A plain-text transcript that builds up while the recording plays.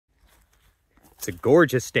It's a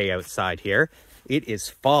gorgeous day outside here. It is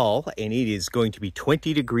fall and it is going to be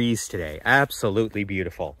 20 degrees today. Absolutely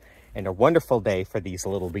beautiful. And a wonderful day for these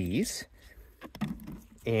little bees.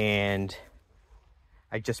 And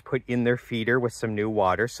I just put in their feeder with some new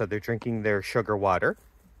water, so they're drinking their sugar water.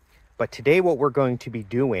 But today what we're going to be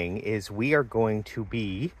doing is we are going to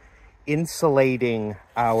be insulating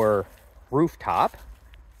our rooftop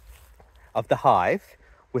of the hive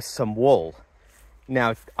with some wool.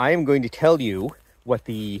 Now, I am going to tell you what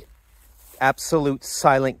the absolute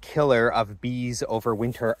silent killer of bees over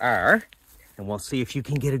winter are. And we'll see if you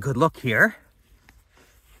can get a good look here.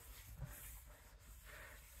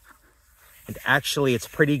 And actually, it's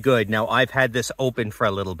pretty good. Now, I've had this open for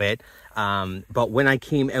a little bit. But when I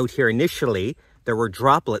came out here initially, there were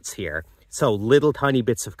droplets here. So little tiny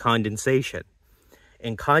bits of condensation.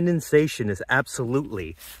 And condensation is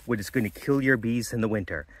absolutely what is going to kill your bees in the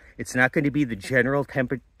winter. It's not going to be the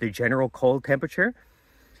general cold temperature.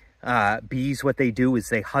 Bees, what they do is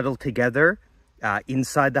they huddle together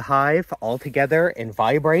inside the hive all together and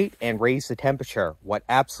vibrate and raise the temperature. What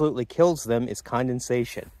absolutely kills them is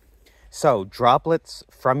condensation. So droplets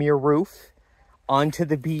from your roof onto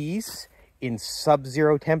the bees in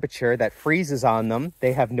sub-zero temperature that freezes on them,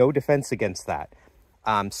 they have no defense against that.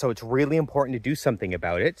 So it's really important to do something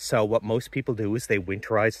about it. So what most people do is they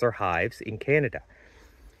winterize their hives in Canada.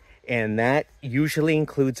 And that usually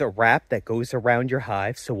includes a wrap that goes around your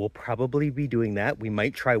hive. So we'll probably be doing that. We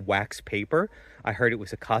might try wax paper. I heard it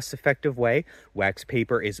was a cost-effective way. Wax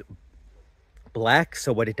paper is black,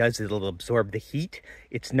 so what it does is it'll absorb the heat.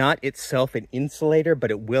 It's not itself an insulator,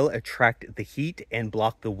 but it will attract the heat and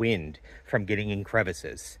block the wind from getting in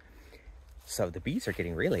crevices. So the bees are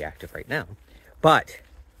getting really active right now. But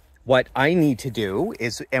what I need to do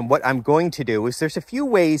is, and what I'm going to do is, there's a few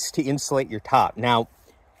ways to insulate your top. Now,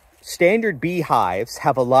 standard beehives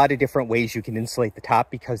have a lot of different ways you can insulate the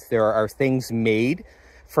top because there are things made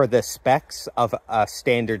for the specs of a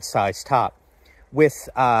standard size top. With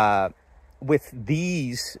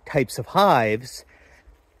these types of hives,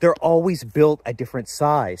 they're always built a different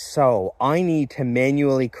size. So I need to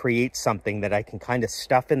manually create something that I can kind of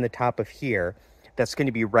stuff in the top of here that's going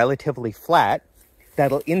to be relatively flat,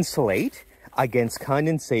 that'll insulate against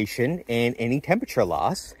condensation and any temperature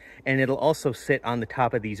loss. And it'll also sit on the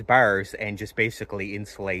top of these bars and just basically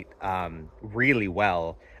insulate really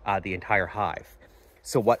well the entire hive.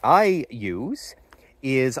 So what I use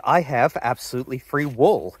is I have absolutely free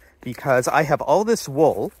wool, because I have all this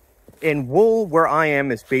wool, and wool where I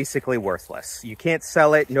am is basically worthless. You can't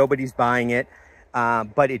sell it, nobody's buying it,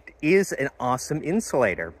 but it is an awesome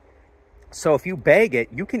insulator. So if you bag it,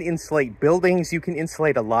 you can insulate buildings, you can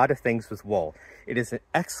insulate a lot of things with wool. It is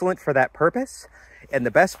excellent for that purpose, and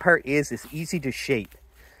the best part is it's easy to shape.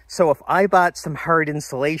 So if I bought some hard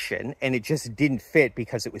insulation and it just didn't fit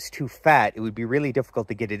because it was too fat, it would be really difficult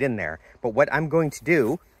to get it in there. But what I'm going to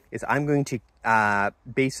do is I'm going to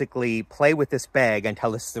basically play with this bag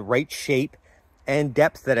until it's the right shape and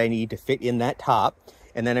depth that I need to fit in that top.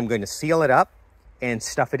 And then I'm going to seal it up and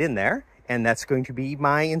stuff it in there. And that's going to be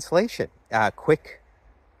my insulation. Quick,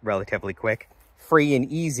 relatively quick, free and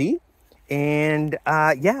easy. And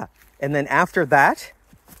yeah, and then after that,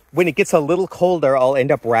 when it gets a little colder, I'll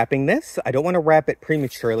end up wrapping this. I don't want to wrap it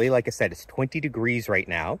prematurely. Like I said, it's 20 degrees right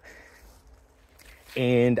now.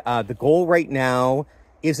 And the goal right now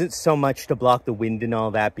isn't so much to block the wind and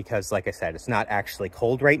all that, because like I said, it's not actually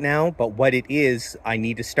cold right now. But what it is, I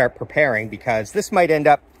need to start preparing, because this might end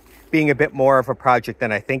up being a bit more of a project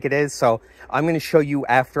than I think it is. So I'm going to show you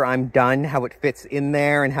after I'm done how it fits in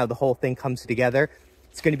there and how the whole thing comes together.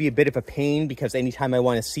 It's going to be a bit of a pain, because anytime I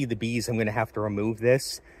want to see the bees, I'm going to have to remove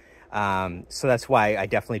this. So that's why I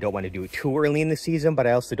definitely don't want to do it too early in the season, but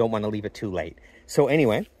I also don't want to leave it too late. So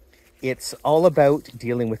anyway, it's all about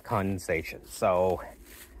dealing with condensation. So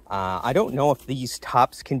I don't know if these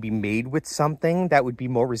tops can be made with something that would be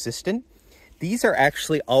more resistant. These are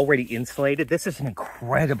actually already insulated. This is an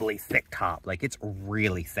incredibly thick top. Like, it's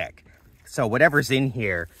really thick. So whatever's in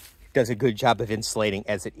here does a good job of insulating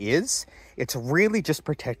as it is. It's really just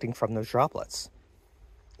protecting from those droplets.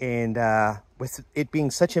 And with it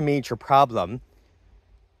being such a major problem,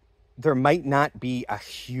 there might not be a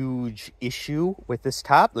huge issue with this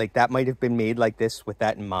top. Like, that might have been made like this with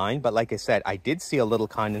that in mind. But like I said, I did see a little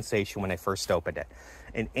condensation when I first opened it.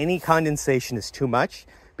 And any condensation is too much,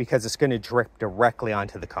 because it's going to drip directly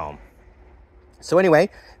onto the comb. So anyway,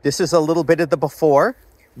 this is a little bit of the before.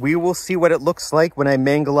 We will see what it looks like when I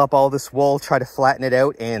mangle up all this wool, try to flatten it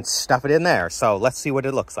out and stuff it in there. So let's see what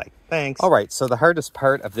it looks like. Thanks. All right, so the hardest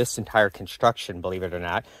part of this entire construction, believe it or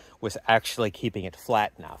not, was actually keeping it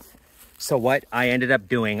flat enough. So what I ended up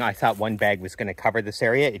doing, I thought one bag was going to cover this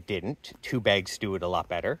area. It didn't. 2 bags do it a lot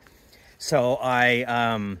better. So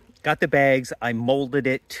I got the bags, I molded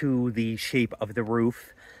it to the shape of the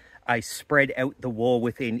roof. I spread out the wool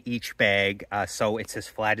within each bag so it's as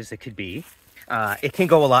flat as it could be. It can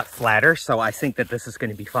go a lot flatter, so I think that this is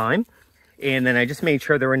going to be fine. And then I just made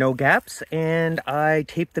sure there were no gaps, and I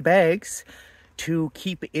taped the bags to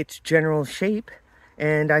keep its general shape.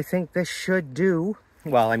 And I think this should do,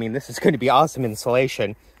 well, I mean, this is going to be awesome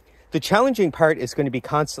insulation. The challenging part is going to be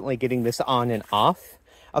constantly getting this on and off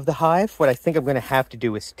of the hive. What I think I'm going to have to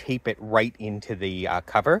do is tape it right into the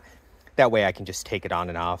cover. That way I can just take it on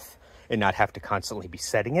and off and not have to constantly be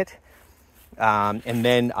setting it. And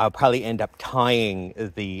then I'll probably end up tying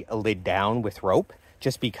the lid down with rope,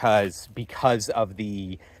 just because of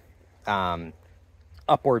the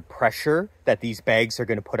upward pressure that these bags are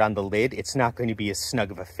going to put on the lid. It's not going to be as snug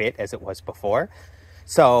of a fit as it was before.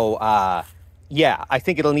 So yeah, I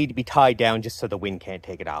think it'll need to be tied down just so the wind can't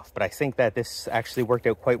take it off. But I think that this actually worked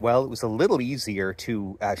out quite well. It was a little easier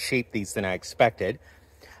to shape these than I expected.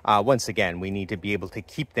 Once again, we need to be able to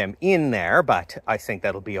keep them in there, but I think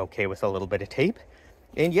that'll be okay with a little bit of tape.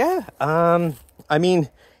 And yeah, I mean,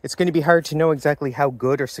 it's going to be hard to know exactly how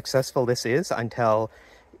good or successful this is until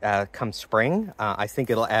come spring. I think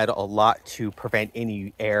it'll add a lot to prevent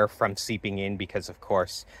any air from seeping in because, of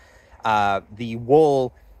course, the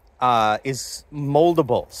wool is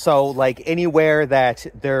moldable. So like anywhere that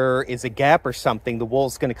there is a gap or something, the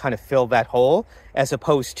wool's going to kind of fill that hole, as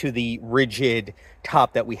opposed to the rigid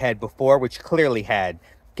top that we had before, which clearly had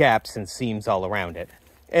gaps and seams all around it.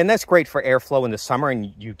 And that's great for airflow in the summer,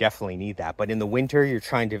 and you definitely need that. But in the winter, you're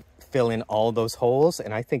trying to fill in all those holes,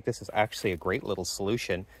 and I think this is actually a great little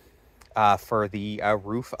solution for the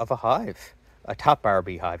roof of a hive, a top bar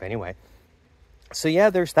beehive anyway. So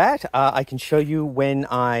yeah, there's that. I can show you when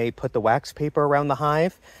I put the wax paper around the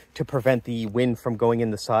hive to prevent the wind from going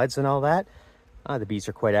in the sides and all that. The bees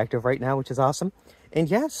are quite active right now, which is awesome. And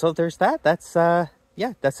yeah, so there's that. That's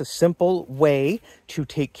yeah, that's a simple way to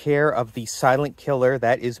take care of the silent killer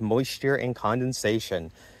that is moisture and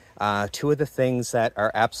condensation. 2 of the things that are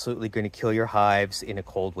absolutely going to kill your hives in a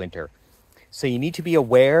cold winter. So you need to be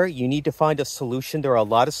aware. You need to find a solution. There are a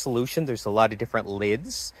lot of solutions. There's a lot of different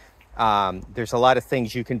lids. There's a lot of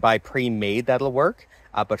things you can buy pre-made that'll work.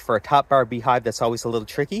 But for a top bar beehive, that's always a little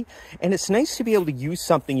tricky. And it's nice to be able to use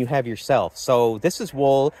something you have yourself. So this is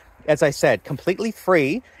wool, as I said, completely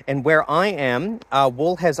free. And where I am,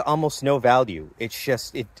 wool has almost no value. It's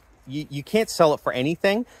just, you can't sell it for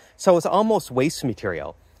anything. So it's almost waste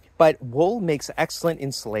material. But wool makes excellent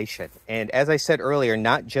insulation. And as I said earlier,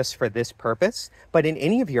 not just for this purpose, but in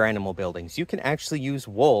any of your animal buildings, you can actually use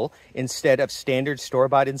wool instead of standard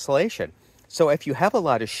store-bought insulation. So if you have a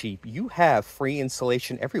lot of sheep, you have free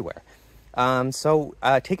insulation everywhere. So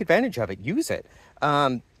take advantage of it. Use it.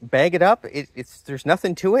 Bag it up. There's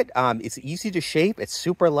nothing to it. It's easy to shape. It's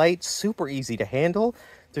super light, super easy to handle.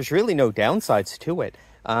 There's really no downsides to it.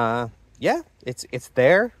 Yeah, it's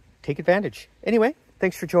there. Take advantage. Anyway,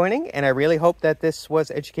 thanks for joining, and I really hope that this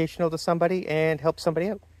was educational to somebody and helped somebody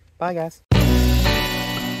out. Bye, guys.